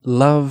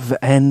Love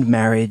and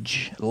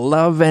marriage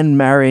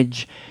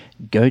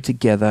go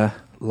together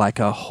like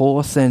a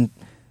horse and...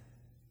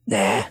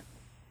 Nah,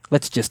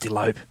 let's just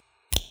elope.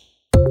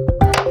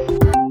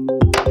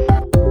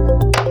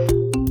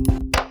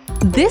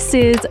 This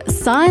is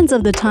Signs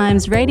of the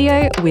Times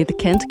Radio with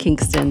Kent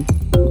Kingston.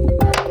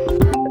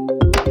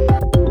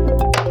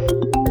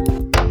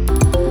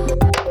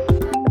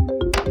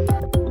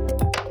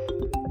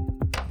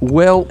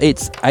 Well,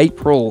 it's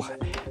April.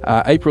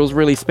 April's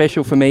really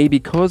special for me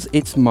because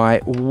it's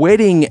my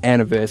wedding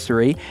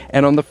anniversary,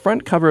 and on the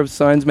front cover of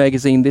Signs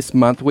magazine this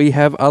month we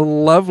have a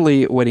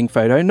lovely wedding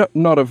photo,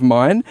 not of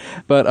mine,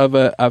 but of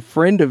a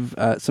friend of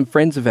some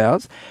friends of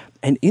ours.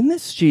 And in the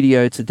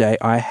studio today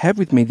I have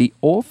with me the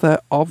author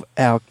of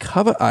our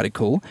cover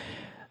article,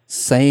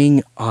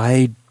 Saying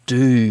I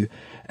Do,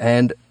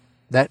 and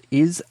that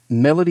is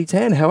Melody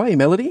Tan. How are you,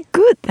 Melody?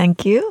 Good,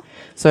 thank you.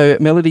 So,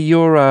 Melody,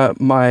 you're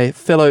my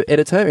fellow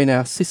editor in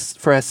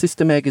for our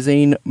sister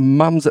magazine,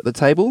 Mums at the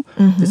Table.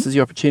 Mm-hmm. This is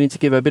your opportunity to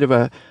give a bit of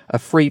a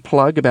free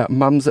plug about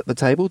Mums at the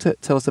Table.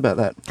 Tell us about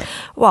that.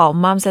 Well,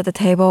 Mums at the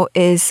Table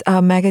is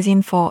a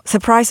magazine for,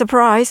 surprise,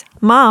 surprise,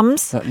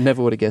 mums.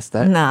 Never would have guessed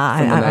that.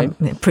 I'm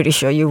pretty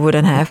sure you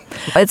wouldn't have.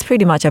 It's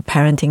pretty much a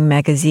parenting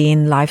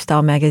magazine,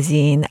 lifestyle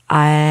magazine,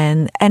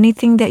 and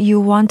anything that you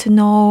want to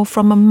know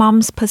from a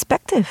mum's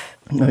perspective.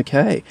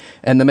 Okay.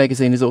 And the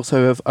magazine is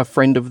also a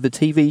friend of the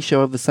TV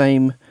show of the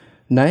same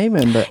name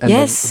and the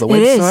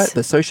website,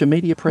 the social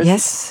media presence.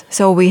 Yes.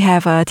 So we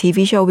have a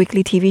TV show,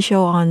 weekly TV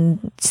show on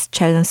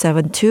Channel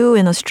 7.2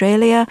 in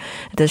Australia,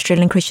 the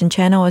Australian Christian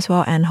Channel as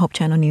well, and Hope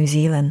Channel New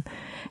Zealand.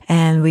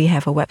 And we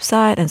have a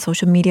website and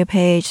social media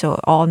page, so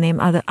all named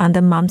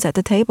under Mums at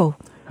the Table.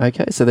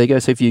 Okay. So there you go.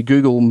 So if you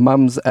Google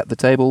Mums at the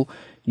Table,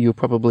 you'll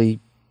probably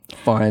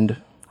find...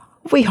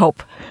 We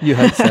hope. You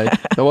hope so.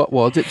 So what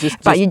was it?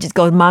 But you just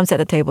go to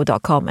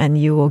mumsattetable.com and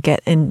you will get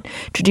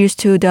introduced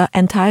to the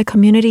entire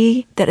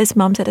community that is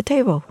Mums at the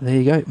Table. There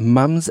you go.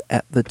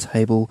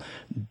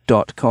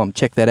 mumsattetable.com.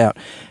 Check that out.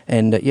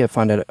 And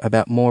find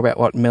out more about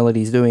what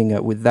Melody's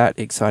doing with that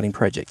exciting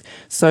project.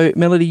 So,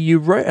 Melody, you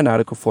wrote an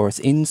article for us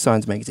in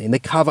Science Magazine. The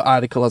cover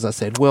article, as I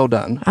said, well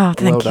done. Oh,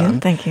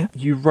 thank you.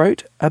 You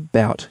wrote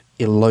about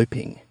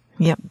eloping.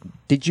 Yep.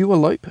 Did you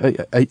elope?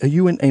 Are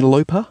you an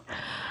eloper?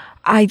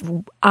 I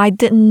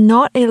did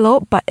not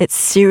elope, but it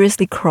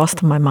seriously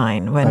crossed my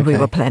mind when we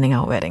were planning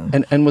our wedding.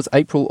 And was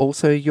April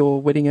also your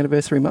wedding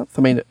anniversary month?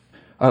 I mean,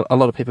 a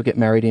lot of people get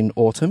married in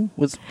autumn.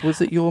 Was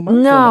it your month?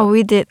 No,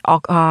 we did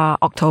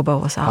October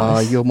was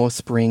ours. Oh, your more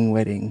spring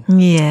wedding.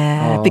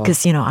 Yeah,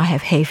 because, I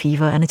have hay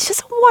fever and it's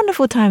just a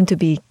wonderful time to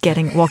be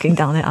walking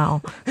down the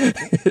aisle.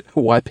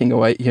 Wiping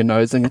away your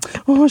nose and,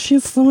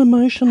 she's so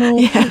emotional.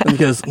 Yeah. And he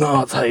goes,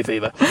 no, it's hay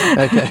fever.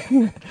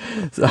 Okay.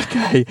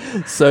 Okay.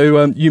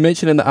 So you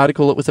mentioned in the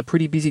article it was a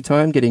pretty busy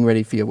time getting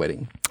ready for your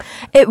wedding.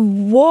 It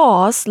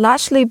was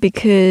largely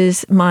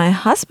because my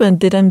husband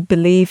didn't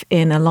believe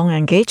in a long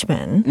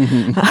engagement.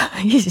 Mm-hmm.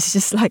 He's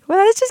just like, well,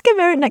 let's just get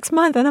married next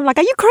month. And I'm like,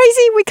 are you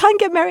crazy? We can't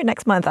get married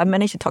next month. I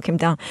managed to talk him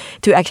down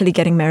to actually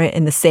getting married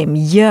in the same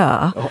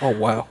year. Oh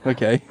wow.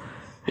 Okay.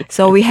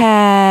 So we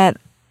had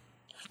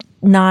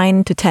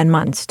 9 to 10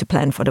 months to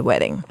plan for the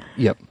wedding.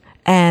 Yep.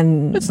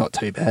 And it's not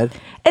too bad.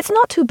 It's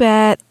not too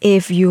bad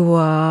if you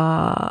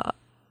are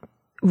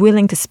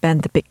willing to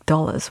spend the big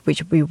dollars,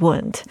 which we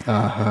weren't.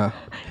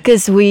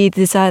 Because we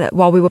decided,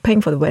 we were paying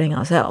for the wedding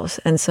ourselves.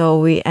 And so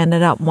we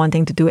ended up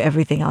wanting to do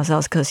everything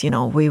ourselves because,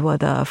 we were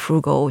the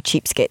frugal,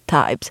 cheapskate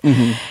types.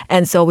 Mm-hmm.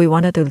 And so we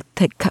wanted to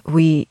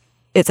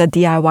it's a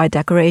DIY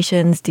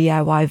decorations,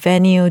 DIY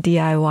venue,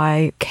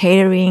 DIY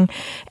catering.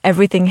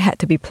 Everything had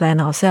to be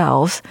planned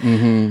ourselves.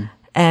 Mm-hmm.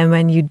 And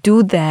when you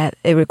do that,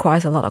 it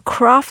requires a lot of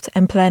craft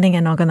and planning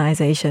and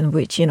organization,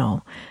 which,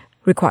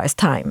 requires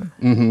time.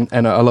 Mm-hmm.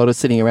 And a lot of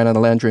sitting around on the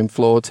lounge room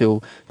floor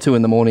till 2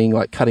 a.m,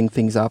 like cutting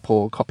things up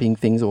or copying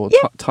things or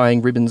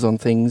tying ribbons on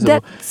things.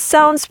 That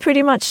sounds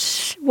pretty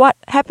much what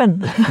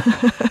happened.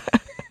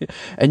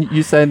 And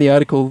you say in the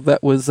article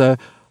that was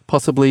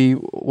possibly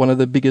one of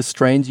the biggest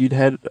strains you'd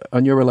had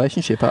on your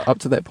relationship up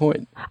to that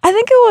point. I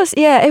think it was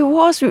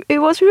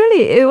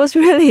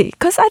really,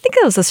 because I think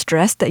it was a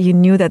stress that you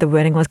knew that the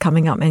wedding was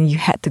coming up and you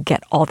had to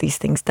get all these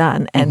things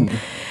done. And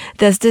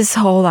there's this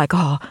whole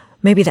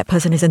maybe that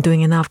person isn't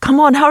doing enough.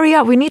 Come on, hurry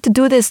up. We need to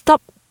do this.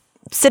 Stop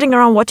sitting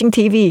around watching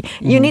TV.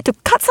 You need to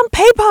cut some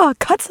paper,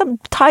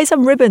 tie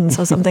some ribbons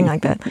or something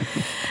like that.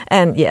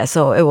 And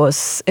so it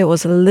was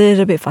a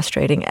little bit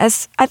frustrating.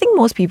 As I think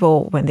most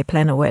people, when they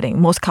plan a wedding,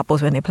 most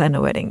couples, when they plan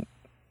a wedding,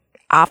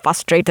 are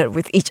frustrated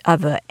with each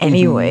other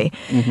anyway.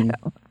 Mm-hmm.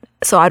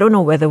 So I don't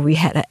know whether we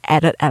had an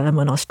added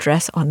element of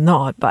stress or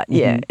not. But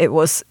it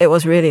was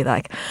really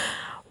like,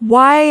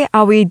 why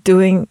are we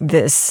doing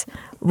this?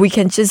 We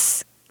can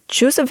just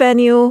choose a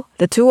venue,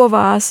 the two of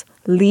us,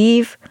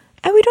 leave,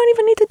 and we don't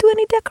even need to do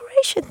any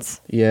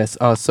decorations. Yes.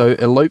 So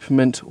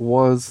elopement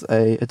was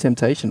a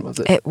temptation, was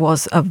it? It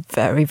was a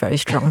very, very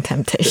strong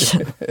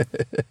temptation.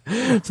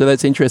 So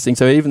that's interesting.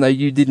 So even though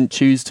you didn't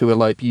choose to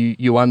elope,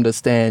 you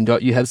understand,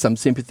 you have some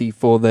sympathy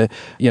for the,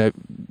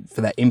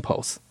 for that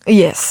impulse.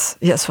 Yes,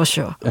 for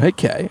sure.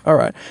 Okay, all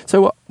right.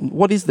 So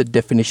what is the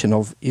definition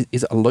of, is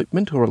it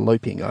elopement or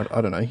eloping?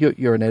 I don't know.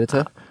 You're an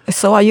editor.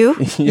 So are you?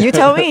 You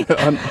tell me.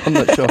 I'm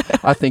not sure.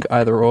 I think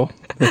either or.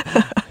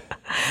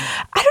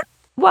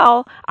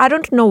 I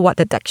don't know what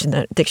the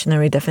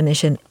dictionary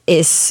definition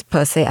is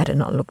per se. I did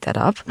not look that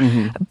up.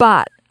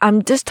 But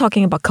I'm just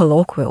talking about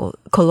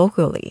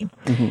colloquially.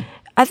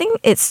 I think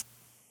it's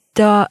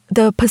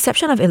the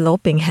perception of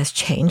eloping has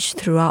changed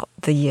throughout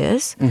the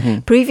years.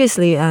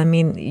 Previously, I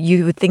mean,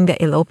 you would think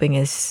that eloping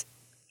is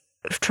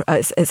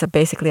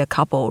basically a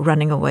couple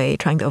running away,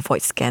 trying to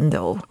avoid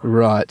scandal.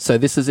 Right. So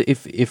this is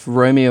if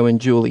Romeo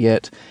and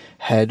Juliet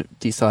had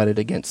decided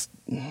against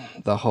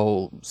the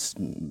whole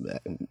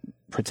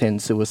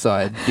pretend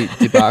suicide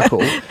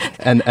debacle,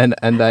 and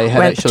they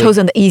had actually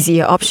chosen the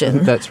easier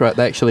option. That's right.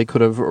 They actually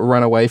could have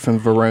run away from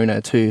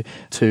Verona to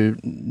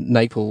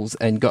Naples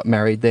and got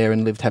married there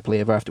and lived happily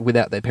ever after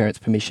without their parents'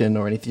 permission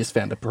or anything. Just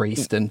found a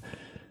priest and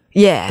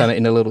done it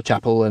in a little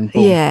chapel, and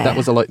boom, that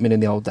was elopement in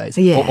the old days.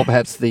 Or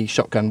perhaps the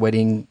shotgun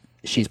wedding.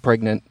 She's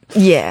pregnant.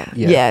 Yeah.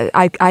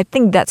 I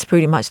think that's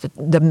pretty much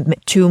the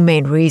two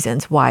main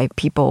reasons why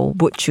people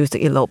would choose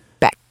to elope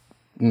back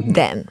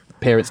then.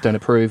 Parents don't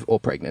approve or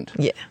pregnant.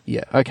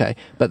 Yeah. Okay.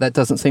 But that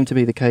doesn't seem to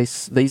be the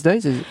case these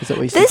days. Is that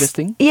what you're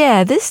suggesting?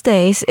 Yeah. These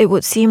days, it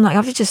would seem like,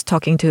 I was just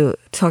talking to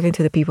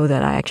the people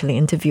that I actually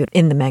interviewed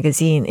in the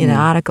magazine, in an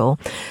article.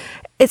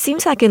 It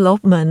seems like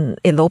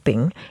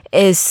eloping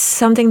is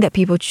something that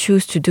people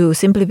choose to do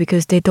simply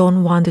because they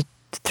don't want to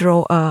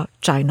throw a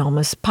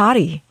ginormous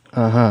party.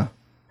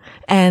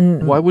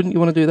 And why wouldn't you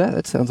want to do that?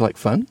 That sounds like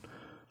fun.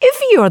 If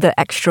you're the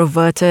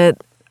extroverted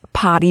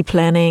party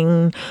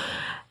planning,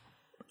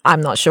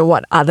 I'm not sure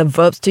what other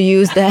verbs to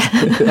use there.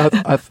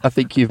 I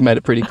think you've made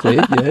it pretty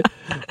clear,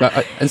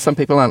 yeah. And some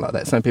people aren't like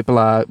that. Some people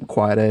are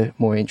quieter,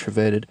 more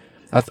introverted.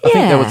 I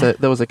think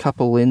there was a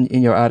couple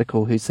in your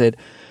article who said,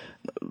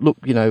 look,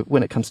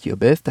 when it comes to your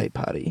birthday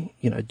party,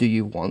 do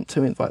you want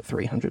to invite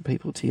 300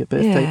 people to your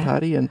birthday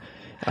party? And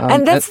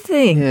that's the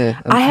thing. Yeah,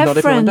 I have not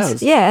friends.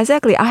 Does. Yeah,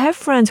 exactly. I have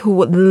friends who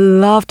would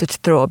love to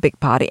throw a big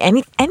party.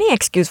 Any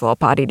excuse for a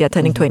party. They're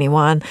turning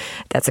 21.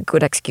 That's a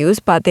good excuse.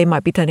 But they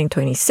might be turning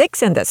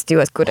 26, and that's still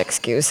a good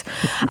excuse.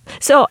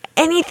 So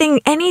anything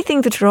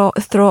to throw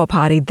a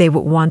party, they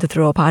would want to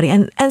throw a party.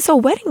 And so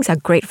weddings are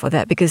great for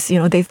that because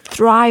they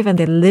thrive and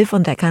they live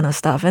on that kind of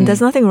stuff. And there's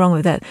nothing wrong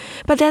with that.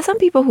 But there are some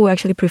people who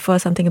actually prefer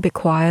something a bit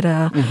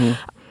quieter.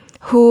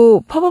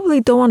 Who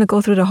probably don't want to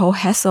go through the whole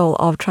hassle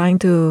of trying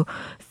to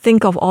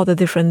think of all the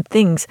different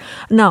things.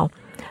 Now,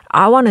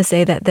 I want to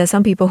say that there's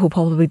some people who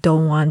probably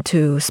don't want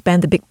to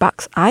spend the big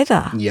bucks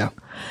either. Yeah.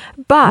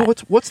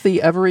 But what's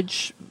the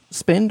average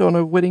spend on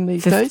a wedding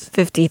these days?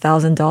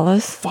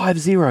 $50,000.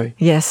 50.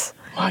 Yes.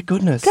 My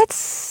goodness.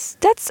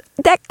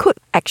 That could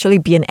actually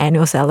be an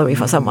annual salary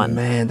for someone.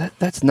 Man,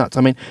 that's nuts.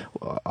 I mean,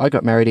 I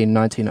got married in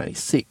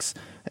 1996.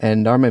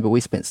 And I remember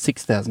we spent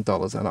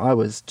 $6,000 and I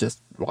was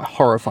just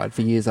horrified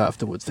for years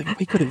afterwards, thinking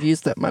we could have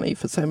used that money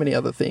for so many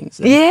other things.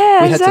 And we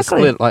had exactly. to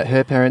split. Like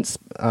her parents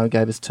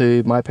gave us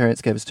 $2, my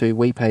parents gave us $2,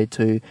 we paid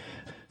 $2.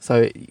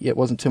 So it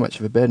wasn't too much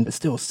of a burden, but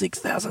still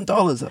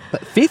 $6,000.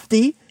 But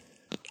 50?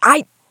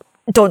 I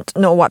don't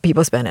know what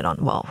people spend it on.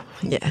 Well,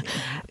 yeah.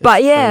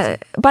 But yeah,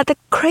 but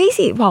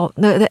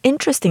the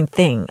interesting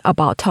thing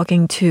about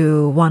talking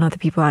to one of the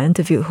people I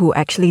interviewed who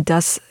actually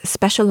does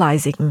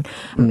specialize in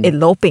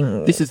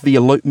eloping. This is the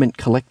elopement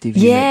collective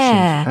you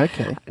mentioned.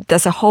 Okay.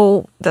 There's a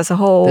whole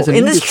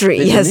industry.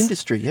 There's an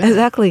industry, yeah.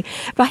 Exactly.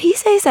 But he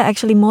says that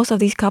actually most of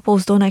these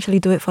couples don't actually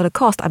do it for the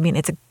cost. I mean,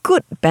 it's a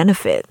good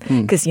benefit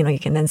because, you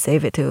can then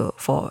save it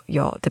for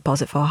your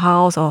deposit for a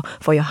house or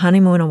for your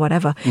honeymoon or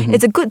whatever.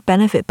 It's a good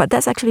benefit, but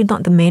that's actually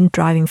not the main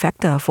driving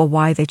factor for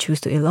why they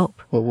choose to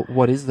elope. Well,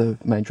 what is the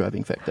main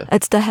driving factor?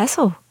 It's the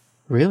hassle.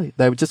 Really?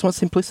 They just want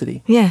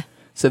simplicity? Yeah.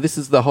 So this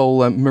is the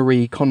whole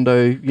Marie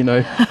Kondo,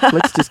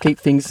 let's just keep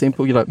things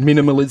simple,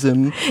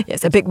 minimalism.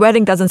 Yes, a big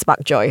wedding doesn't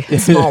spark joy. A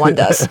small one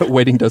does. A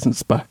wedding doesn't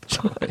spark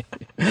joy.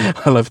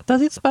 I love,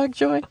 does it spark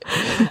joy?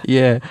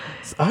 Yeah.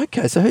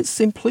 Okay, so it's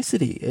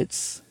simplicity.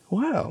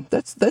 Wow,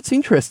 that's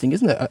interesting,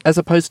 isn't it? As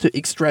opposed to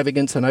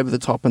extravagance and over the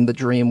top and the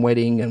dream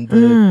wedding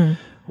and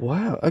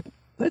wow,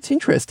 that's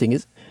interesting.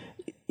 Is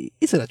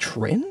it a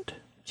trend?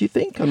 Do you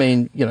think? I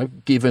mean,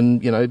 given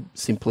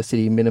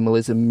simplicity,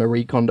 minimalism,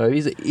 Marie Kondo,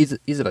 is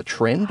it a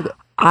trend?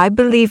 I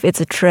believe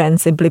it's a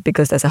trend simply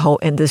because there's a whole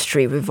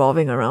industry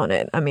revolving around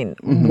it. I mean,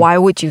 why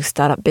would you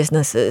start up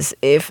businesses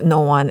if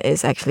no one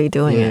is actually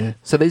doing it?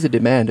 So there's a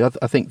demand.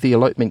 I think the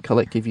Elopement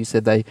Collective, you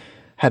said they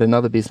had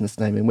another business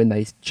name, and when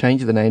they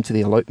changed the name to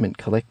the Elopement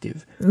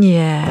Collective,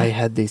 they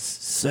had this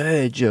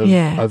surge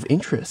of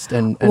interest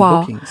and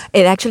bookings.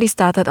 It actually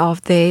started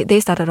off, they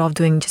started off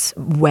doing just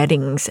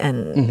weddings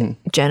and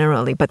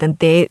generally, but then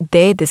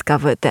they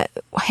discovered that,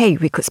 hey,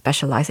 we could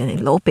specialize in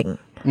eloping.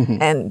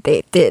 And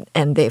they did,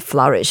 and they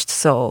flourished.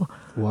 So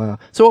wow.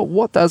 So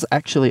what does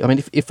actually, I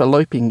mean, if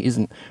eloping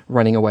isn't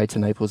running away to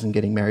Naples and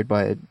getting married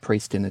by a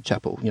priest in a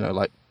chapel,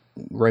 like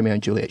Romeo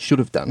and Juliet should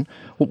have done.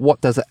 What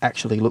does it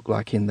actually look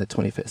like in the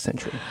 21st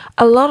century?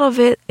 A lot of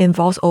it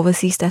involves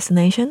overseas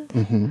destination.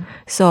 Mm-hmm.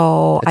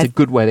 So It's a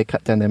good way to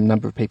cut down the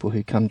number of people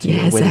who come to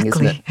your wedding,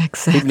 isn't it?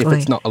 Exactly. Even if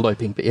it's not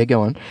eloping, but yeah,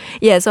 go on.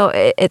 Yeah, so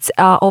it's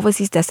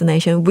overseas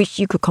destination, which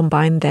you could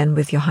combine then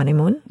with your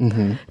honeymoon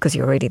because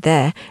you're already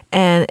there.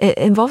 And it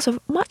involves a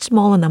much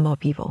smaller number of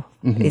people,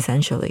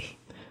 essentially.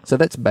 So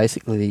that's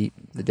basically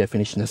the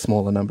definition, a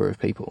smaller number of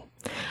people.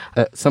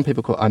 Some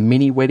people call it a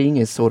mini wedding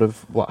is sort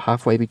of,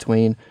 halfway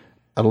between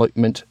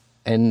elopement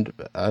and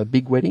a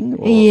big wedding?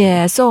 Or?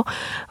 Yeah, so,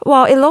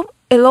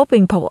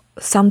 eloping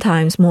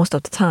sometimes, most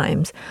of the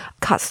times,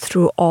 cuts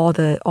through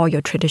all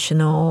your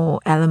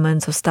traditional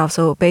elements of stuff.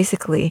 So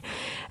basically,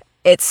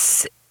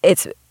 it's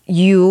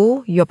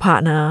you, your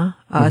partner,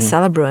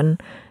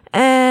 celebrant,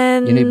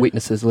 and you need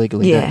witnesses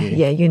legally, don't you?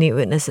 Yeah, you need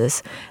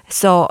witnesses.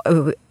 So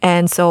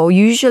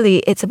usually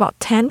it's about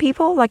 10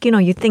 people. Like,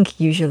 you think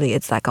usually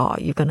it's like,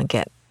 you're going to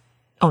get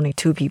only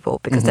 2 people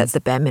because that's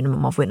the bare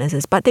minimum of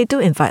witnesses. But they do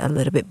invite a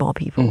little bit more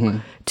people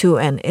to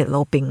an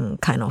eloping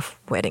kind of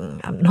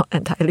wedding. I'm not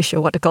entirely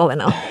sure what to call it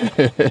now.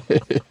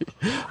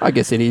 I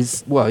guess it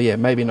is,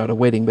 maybe not a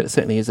wedding, but it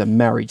certainly is a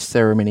marriage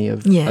ceremony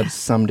of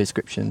some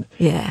description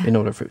in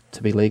order for it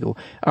to be legal.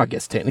 I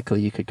guess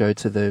technically you could go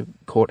to the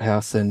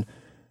courthouse and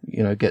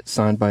get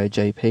signed by a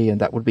JP, and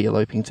that would be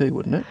eloping too,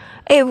 wouldn't it?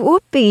 It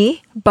would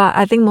be, but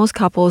I think most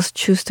couples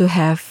choose to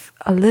have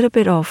a little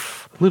bit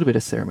of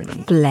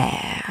ceremony,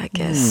 flair, I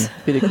guess. A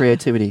bit of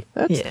creativity.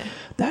 That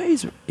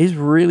is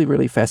really,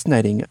 really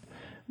fascinating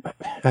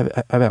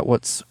about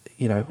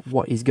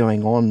what is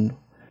going on.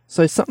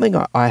 So something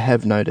I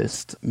have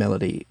noticed,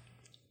 Melody,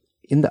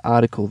 in the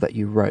article that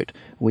you wrote,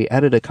 we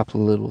added a couple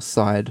of little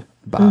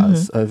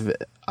sidebars of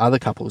other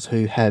couples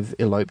who have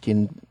eloped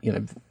in,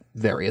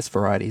 various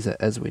varieties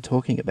as we're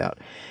talking about.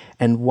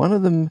 And one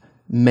of them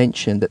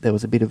mentioned that there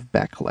was a bit of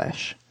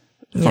backlash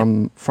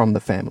from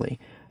the family.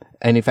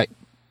 And in fact,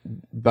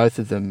 both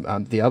of them,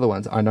 the other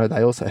ones, I know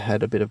they also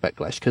had a bit of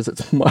backlash because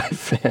it's my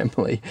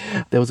family.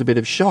 There was a bit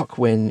of shock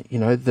when,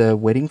 the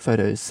wedding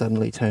photos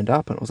suddenly turned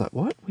up and it was like,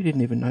 what? We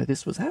didn't even know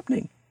this was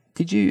happening.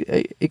 Did you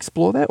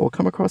explore that or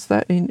come across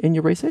that in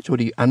your research, or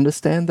do you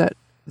understand that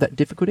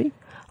difficulty?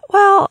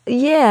 Well,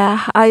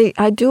 yeah,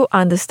 I do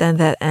understand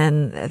that,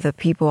 and the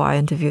people I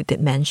interviewed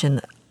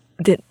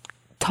did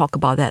talk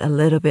about that a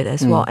little bit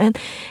as well. And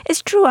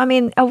it's true. I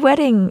mean, a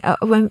wedding,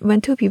 when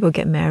 2 people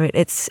get married,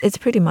 it's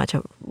pretty much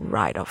a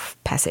rite of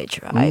passage,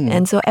 right?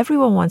 And so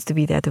everyone wants to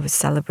be there to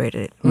celebrate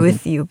it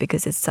with you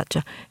because it's such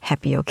a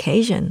happy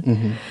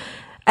occasion.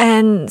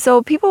 And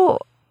so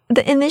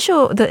the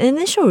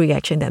initial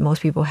reaction that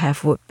most people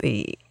have would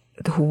be,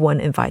 who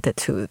weren't invited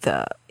to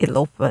the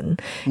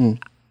elopement,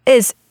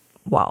 is,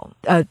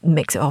 a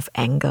mix of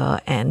anger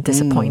and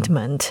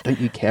disappointment.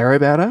 Don't you care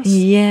about us?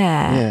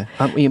 Yeah.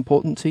 Aren't we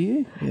important to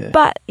you? Yeah.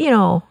 But,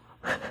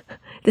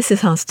 this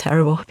sounds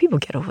terrible. People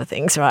get over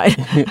things, right?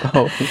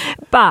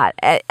 But,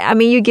 I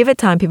mean, you give it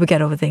time, people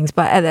get over things.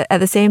 But at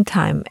the same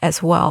time,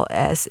 as well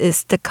as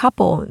is the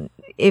couple,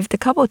 if the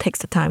couple takes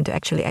the time to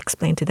actually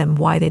explain to them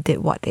why they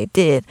did what they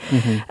did,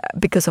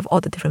 because of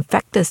all the different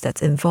factors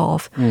that's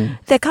involved,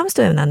 there comes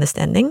to an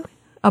understanding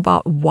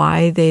about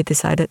why they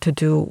decided to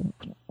do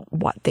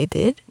what they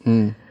did.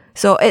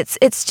 So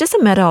it's just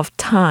a matter of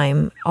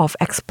time of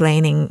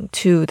explaining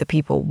to the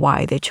people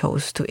why they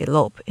chose to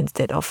elope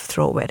instead of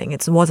throw a wedding.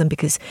 It wasn't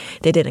because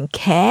they didn't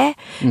care.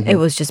 It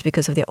was just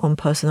because of their own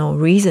personal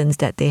reasons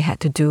that they had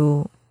to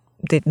do.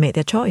 They made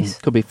their choice.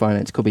 Could be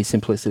finance, could be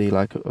simplicity,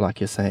 like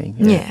you're saying.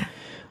 Yeah.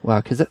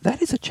 Wow, because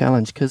that is a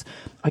challenge. Because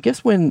I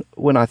guess when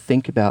I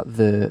think about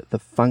the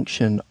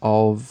function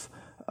of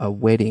a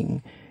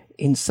wedding,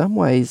 in some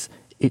ways,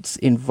 it's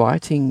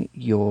inviting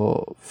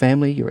your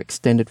family, your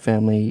extended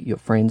family, your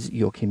friends,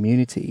 your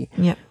community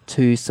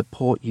to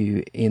support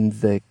you in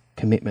the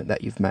commitment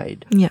that you've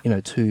made,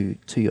 to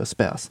your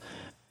spouse.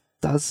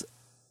 Is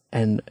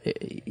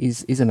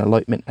an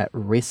elopement at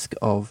risk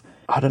of,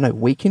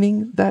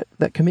 weakening that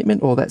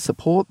commitment or that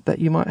support that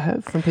you might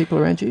have from people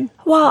around you?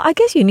 Well, I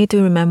guess you need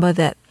to remember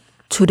that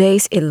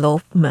today's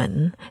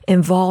elopement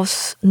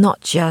involves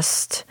not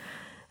just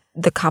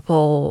the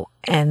couple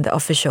and the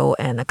official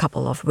and a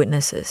couple of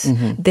witnesses.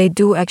 They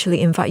do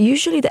actually invite.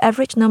 Usually the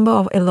average number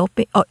of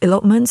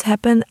elopements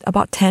happen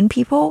about 10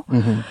 people.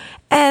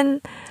 And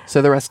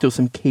so there are still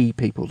some key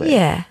people there.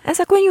 Yeah. It's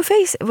like when you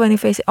face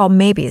or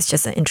maybe it's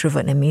just an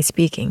introvert and me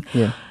speaking.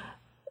 Yeah.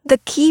 The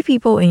key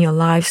people in your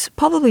lives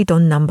probably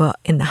don't number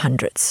in the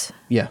hundreds.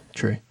 Yeah,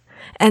 true.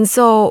 And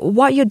so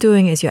what you're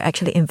doing is you're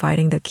actually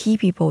inviting the key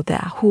people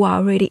there who are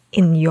already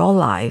in your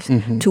lives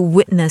to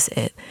witness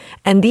it.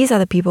 And these are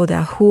the people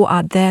who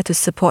are there to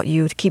support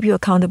you, to keep you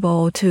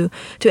accountable, to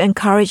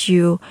encourage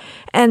you.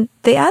 And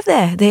they are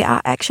there. They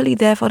are actually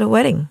there for the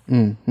wedding.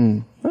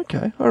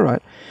 Okay, all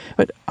right.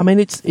 But, I mean,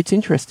 it's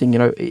interesting,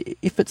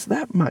 if it's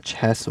that much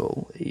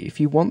hassle, if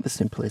you want the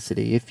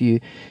simplicity, if you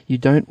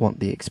don't want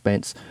the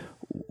expense,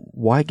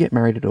 why get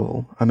married at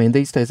all? I mean,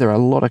 these days there are a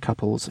lot of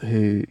couples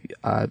who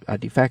are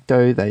de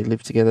facto, they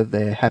live together,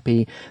 they're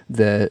happy.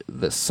 The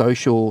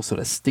social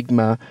sort of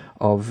stigma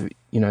of,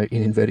 in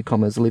inverted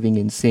commas, living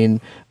in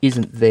sin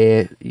isn't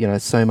there,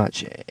 so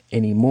much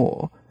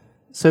anymore.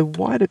 So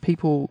why do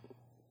people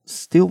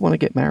still want to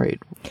get married?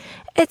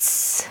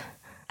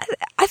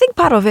 I think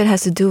part of it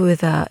has to do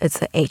with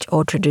it's an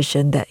age-old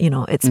tradition that,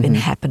 it's been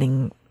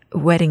happening.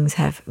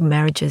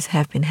 Marriages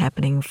have been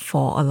happening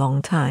for a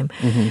long time.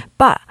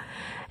 But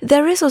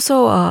there is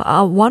also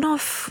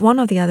one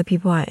of the other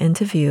people I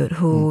interviewed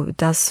who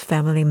does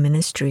family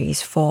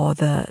ministries for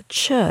the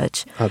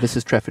church. Oh, this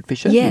is Trafford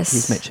Fisher? Yes.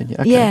 He's mentioned.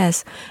 Okay.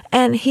 Yes.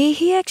 And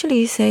he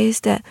actually says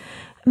that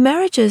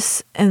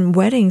marriages and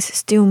weddings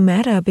still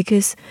matter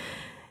because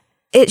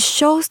it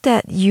shows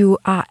that you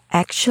are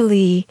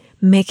actually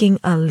making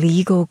a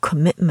legal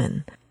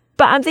commitment.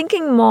 But I'm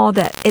thinking more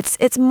that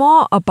it's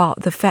more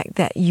about the fact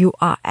that you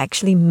are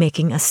actually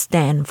making a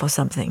stand for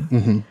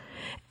something.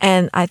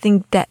 And I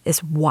think that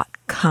is what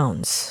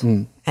counts.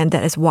 And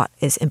that is what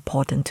is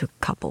important to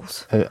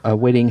couples. A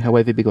wedding,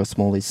 however big or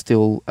small, is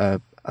still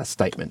a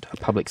statement, a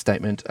public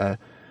statement,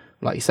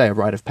 like you say, a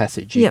rite of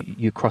passage.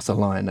 You cross a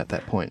line at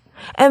that point.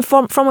 And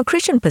from a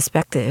Christian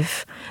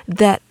perspective,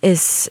 that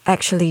is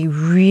actually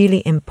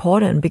really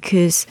important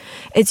because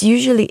it's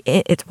usually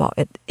it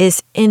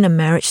is in a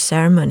marriage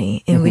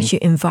ceremony in which you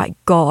invite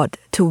God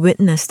to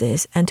witness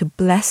this and to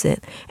bless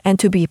it and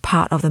to be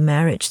part of the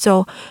marriage.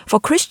 So for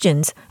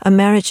Christians, a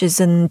marriage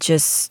isn't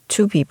just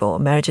two people. A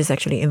marriage is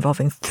actually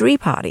involving three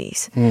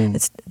parties.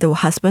 It's the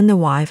husband, the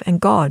wife,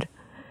 and God.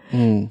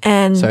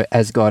 And so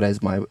as God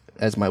as my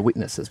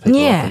witness, as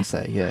people often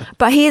say,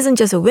 But he isn't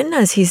just a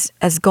witness, he's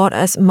as God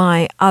as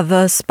my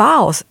other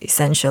spouse,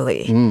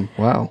 essentially.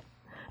 Wow.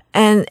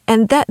 And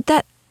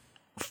that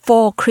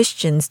for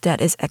Christians,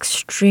 that is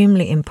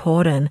extremely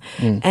important.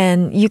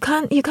 And you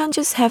can't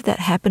just have that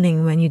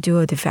happening when you do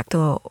a de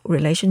facto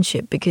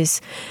relationship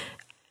because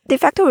de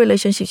facto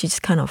relationships, you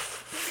just kind of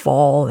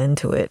fall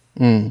into it.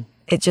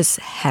 It just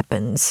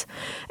happens.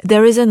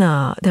 There isn't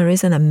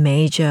a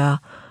major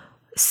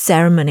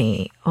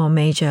ceremony or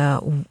major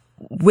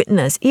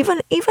witness. Even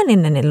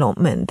in an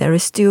elopement, there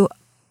is still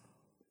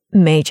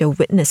major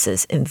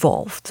witnesses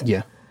involved.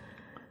 Yeah.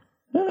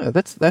 No,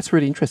 that's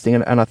really interesting.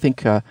 And I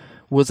think,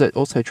 was it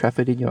also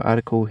Trafford in your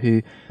article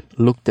who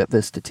looked at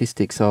the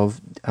statistics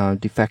of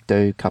de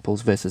facto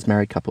couples versus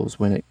married couples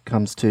when it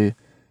comes to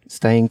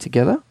staying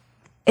together?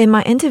 In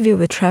my interview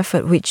with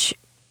Trafford, which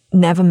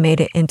never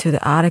made it into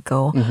the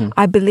article,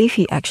 I believe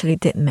he actually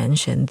did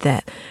mention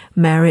that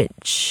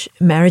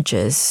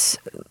marriages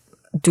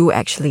do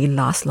actually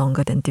last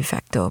longer than de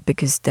facto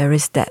because there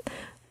is that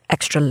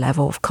extra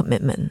level of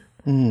commitment.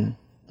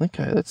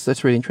 Okay,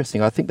 that's really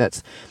interesting. I think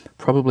that's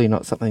probably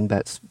not something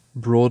that's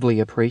broadly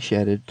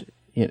appreciated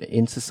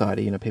in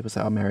society. People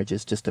say, marriage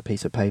is just a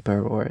piece of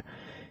paper, or,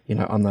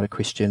 I'm not a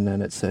Christian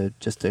and it's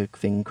just a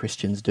thing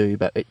Christians do.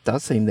 But it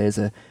does seem there's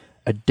a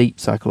deep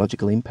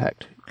psychological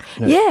impact.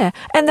 Yeah,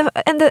 and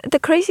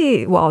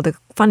the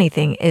funny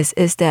thing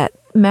is that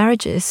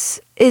marriage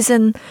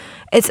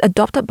it's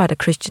adopted by the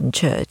Christian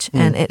church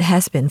and it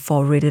has been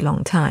for a really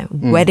long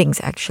time.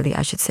 Weddings, actually,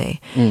 I should say.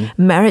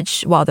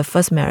 Marriage, the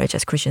first marriage,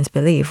 as Christians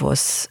believe,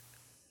 was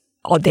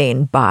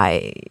ordained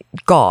by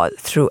God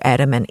through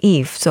Adam and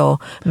Eve. So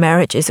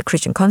marriage is a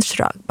Christian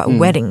construct, but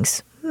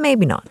weddings,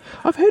 maybe not.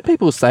 I've heard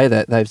people say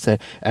that. They've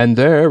said, and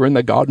there in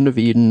the Garden of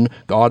Eden,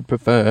 God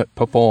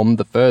performed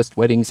the first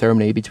wedding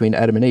ceremony between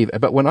Adam and Eve.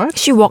 But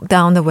she walked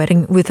down the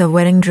wedding with a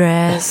wedding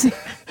dress,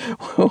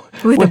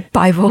 a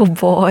Bible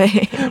boy.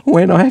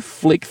 When I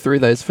flick through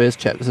those first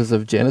chapters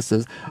of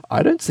Genesis,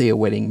 I don't see a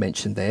wedding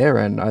mentioned there,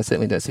 and I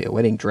certainly don't see a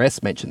wedding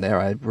dress mentioned there.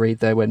 I read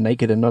they were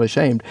naked and not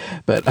ashamed.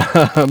 But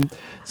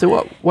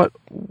so what?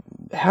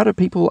 How do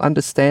people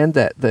understand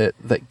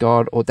that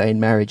God ordained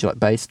marriage,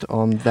 based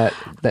on that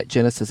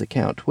Genesis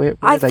account? Where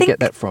do they get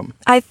that from?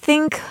 I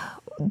think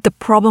the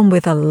problem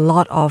with a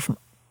lot of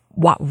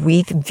what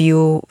we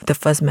view the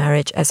first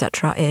marriage,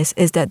 etc.,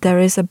 is that there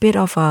is a bit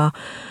of a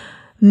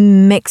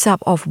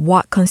mix-up of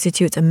what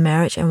constitutes a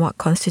marriage and what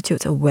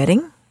constitutes a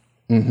wedding.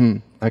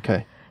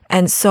 Okay.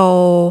 And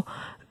so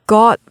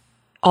God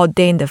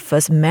ordained the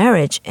first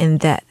marriage in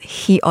that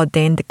he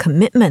ordained the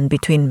commitment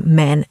between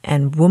man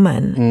and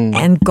woman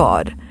and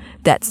God.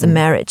 That's the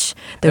marriage,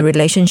 the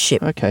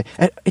relationship. Okay.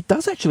 And it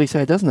does actually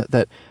say, doesn't it,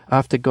 that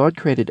after God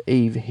created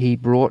Eve, he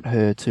brought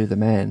her to the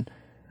man.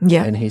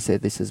 Yeah. And he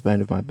said, this is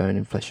bone of my bone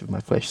and flesh of my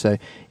flesh. So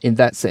in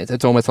that sense,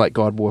 it's almost like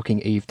God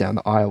walking Eve down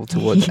the aisle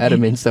towards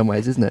Adam in some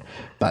ways, isn't it?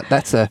 But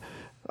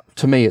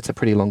to me, it's a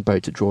pretty long bow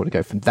to draw to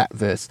go from that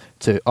verse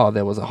to,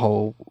 there was a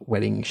whole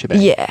wedding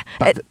shebang. Yeah.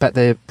 But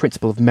the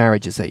principle of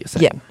marriage is that you're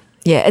saying.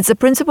 Yeah, it's a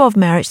principle of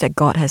marriage that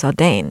God has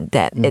ordained,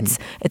 that it's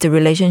a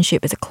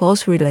relationship, it's a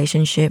close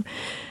relationship,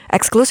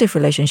 exclusive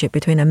relationship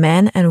between a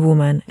man and a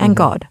woman and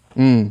God.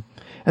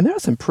 And there are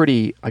some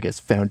pretty, I guess,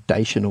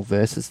 foundational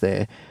verses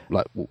there.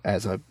 Like,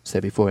 as I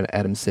said before,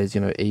 Adam says,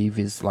 Eve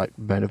is like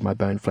bone of my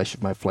bone, flesh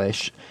of my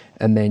flesh.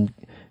 And then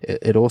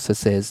it also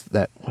says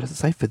that, what does it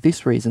say? For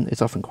this reason,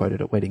 it's often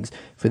quoted at weddings,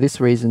 for this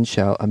reason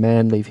shall a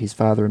man leave his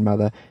father and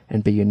mother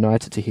and be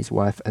united to his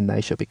wife, and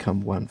they shall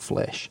become one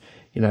flesh.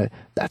 You know,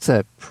 that's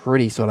a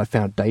pretty sort of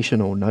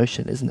foundational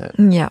notion, isn't it?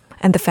 Yeah.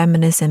 And the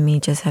feminist in me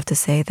just have to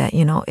say that,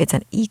 you know, it's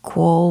an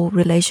equal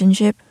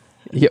relationship.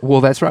 Yeah, well,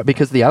 that's right,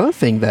 because the other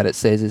thing that it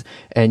says is,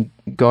 and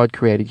God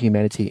created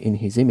humanity in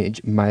his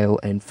image, male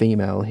and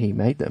female, he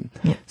made them.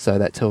 Yeah. So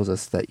that tells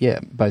us that, yeah,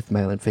 both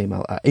male and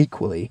female are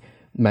equally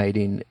made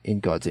in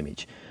God's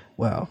image.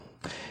 Wow.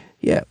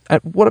 Yeah.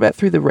 What about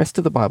through the rest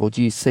of the Bible?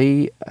 Do you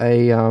see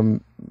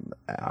an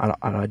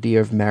idea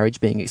of marriage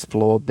being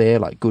explored there,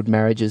 like good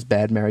marriages,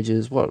 bad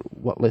marriages?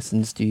 What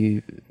lessons do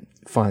you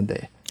find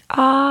there?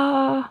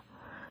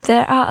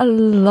 There are a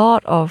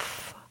lot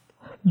of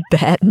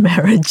bad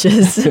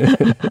marriages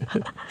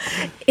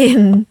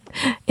in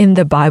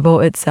the Bible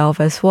itself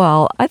as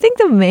well. I think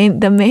the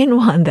main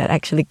one that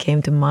actually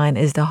came to mind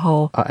is the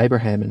whole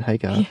Abraham and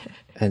Hagar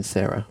and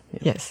Sarah. Yeah.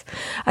 Yes,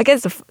 I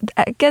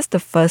guess the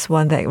first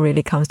one that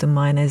really comes to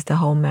mind is the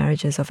whole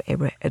marriage of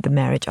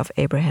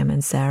Abraham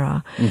and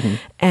Sarah,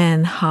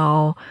 and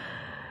how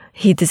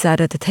he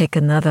decided to take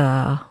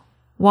another.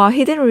 Well,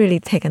 he didn't really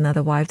take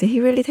another wife. Did he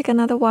really take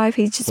another wife?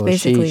 He just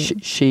basically...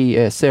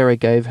 Sarah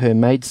gave her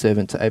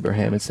maidservant to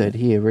Abraham and said,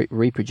 here,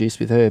 reproduce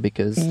with her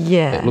because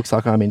it looks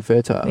like I'm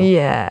infertile.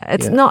 Yeah,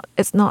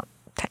 it's not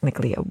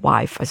technically a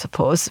wife, I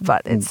suppose,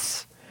 but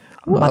it's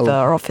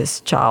mother of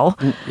his child.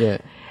 Yeah.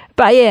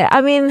 But yeah,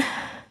 I mean,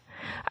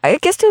 I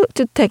guess to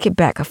take it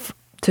back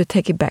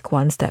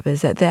one step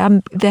is that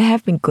there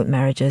have been good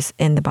marriages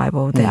in the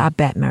Bible. There are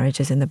bad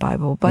marriages in the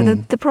Bible.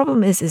 But the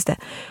problem is that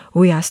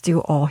we are still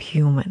all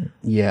human.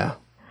 Yeah.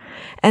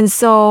 And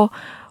so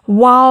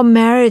while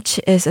marriage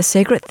is a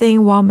sacred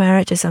thing, while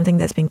marriage is something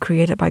that's been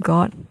created by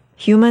God,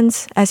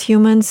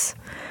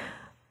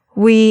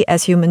 we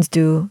as humans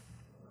do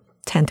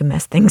tend to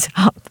mess things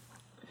up.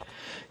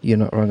 You're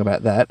not wrong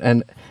about that.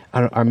 And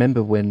I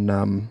remember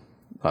when...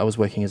 I was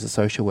working as a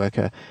social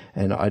worker,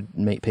 and I'd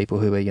meet people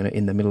who were,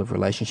 in the middle of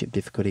relationship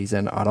difficulties,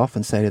 and I'd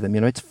often say to them,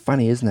 it's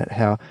funny, isn't it,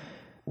 how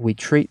we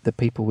treat the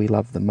people we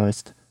love the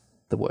most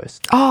the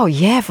worst. Oh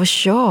yeah, for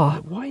sure.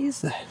 Why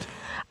is that?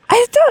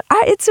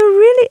 It's a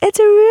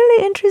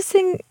really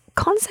interesting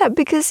concept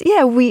because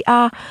we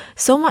are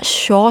so much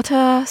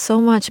shorter, so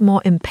much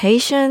more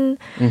impatient.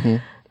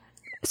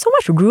 So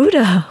much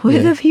ruder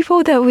with the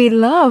people that we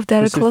love,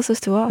 that are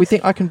closest to us. We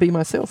think I can be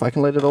myself. I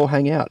can let it all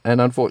hang out. And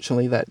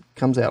unfortunately, that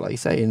comes out, like you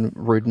say, in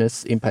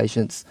rudeness,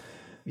 impatience.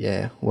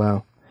 Yeah,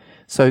 wow.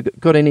 So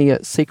got any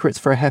secrets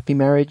for a happy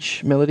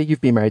marriage, Melody? You've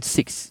been married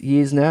 6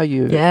 years now.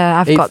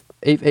 I've got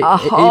a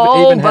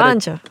whole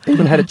bunch.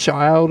 Even had a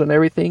child and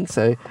everything.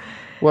 So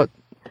what?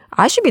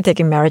 I should be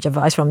taking marriage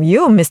advice from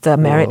you, Mr.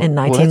 Married in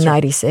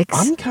 1996.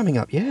 I'm coming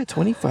up,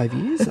 25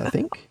 years, I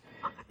think.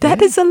 That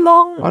is a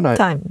long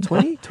time.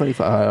 20,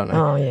 25, I don't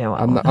know. Oh, yeah.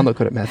 Well. I'm not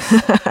good at maths.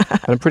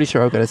 But I'm pretty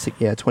sure I've got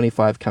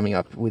 25 coming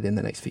up within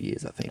the next few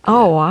years, I think.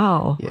 Oh,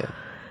 wow. Yeah.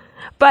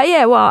 But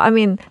I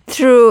mean,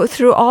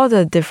 through all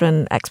the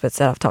different experts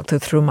that I've talked to,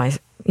 through my,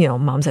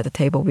 moms at the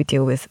table, we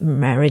deal with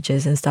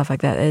marriages and stuff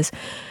like that, is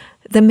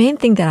the main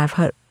thing that I've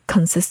heard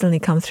consistently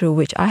come through,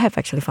 which I have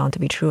actually found to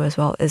be true as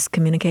well, is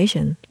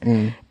communication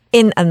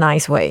in a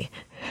nice way.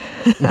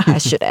 I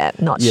should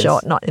add, not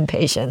short, not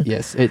impatient.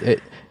 Yes,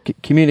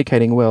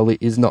 communicating well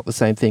is not the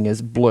same thing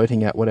as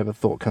blurting out whatever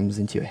thought comes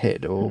into your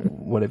head or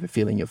whatever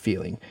feeling you're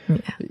feeling.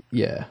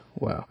 Yeah,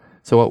 wow.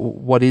 So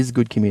what is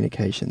good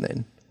communication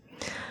then?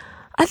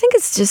 I think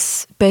it's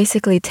just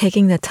basically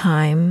taking the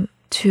time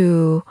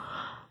to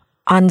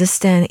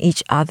understand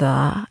each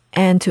other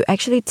and to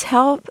actually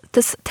tell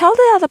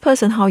the other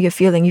person how you're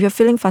feeling. If you're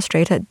feeling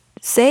frustrated,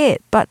 say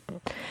it, but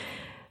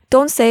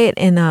don't say it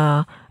in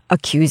a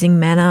accusing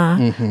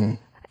manner.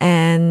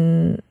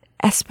 And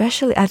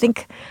especially, I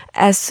think,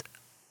 as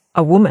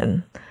a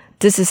woman,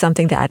 this is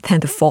something that I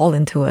tend to fall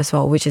into as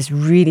well, which is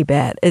really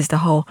bad, is the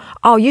whole,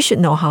 you should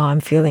know how I'm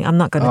feeling. I'm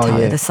not going to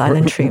tell you the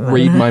silent treatment.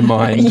 Read my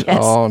mind. Yes.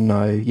 Oh,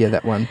 no. Yeah,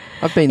 that one.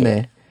 I've been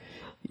there.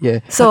 Yeah.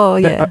 So,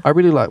 I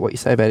really like what you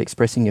say about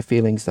expressing your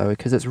feelings, though,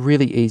 because it's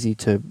really easy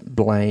to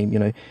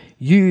blame,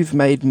 you've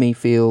made me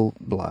feel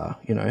blah,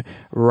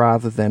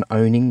 rather than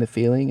owning the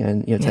feeling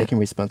and, taking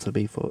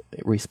responsibility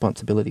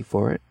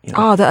for it.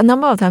 The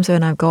number of times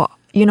when I go,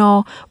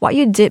 what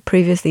you did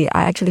previously,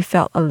 I actually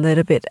felt a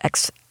little bit,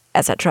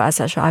 etc.,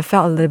 etc. I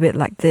felt a little bit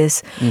like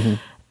this.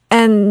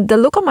 And the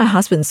look on my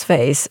husband's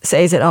face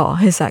says it all.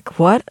 He's like,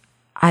 what?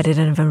 I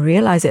didn't even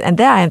realize it. And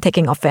there I am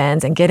taking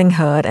offense and getting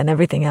hurt and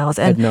everything else.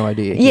 And I had no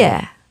idea.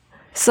 Yeah.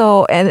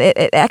 So, and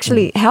it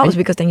actually helps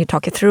because then you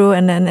talk it through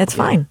and then it's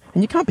fine.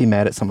 And you can't be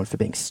mad at someone for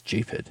being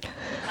stupid.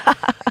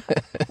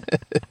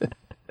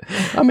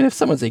 I mean, if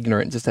someone's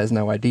ignorant and just has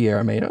no idea,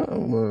 I mean,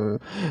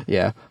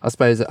 I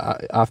suppose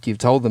after you've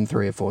told them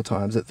 3 or 4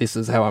 times that this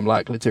is how I'm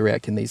likely to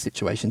react in these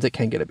situations, it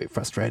can get a bit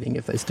frustrating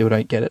if they still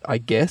don't get it, I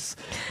guess.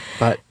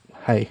 But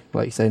hey,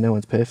 like you say, no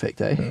one's perfect,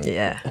 eh?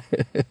 Yeah.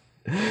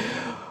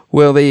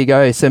 Well, there you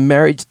go. Some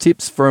marriage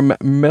tips from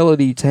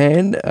Melody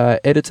Tan,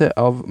 editor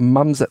of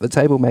Mums at the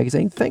Table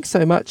magazine. Thanks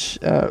so much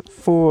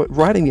for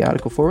writing the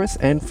article for us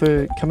and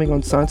for coming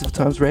on Signs of the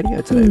Times Radio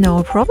today.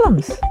 No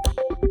problems.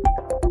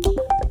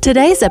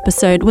 Today's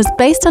episode was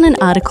based on an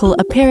article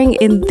appearing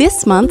in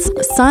this month's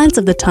Signs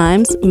of the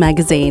Times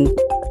magazine.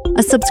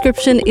 A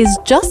subscription is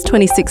just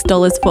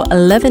 $26 for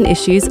 11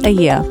 issues a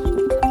year.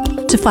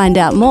 To find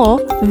out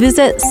more,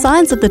 visit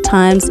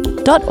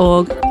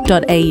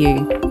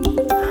signsofthetimes.org.au.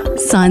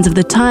 Signs of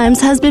the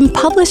Times has been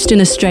published in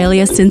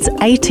Australia since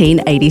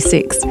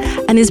 1886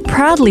 and is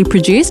proudly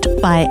produced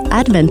by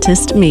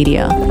Adventist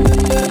Media.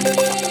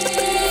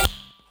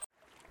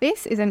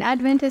 This is an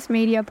Adventist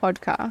Media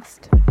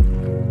podcast.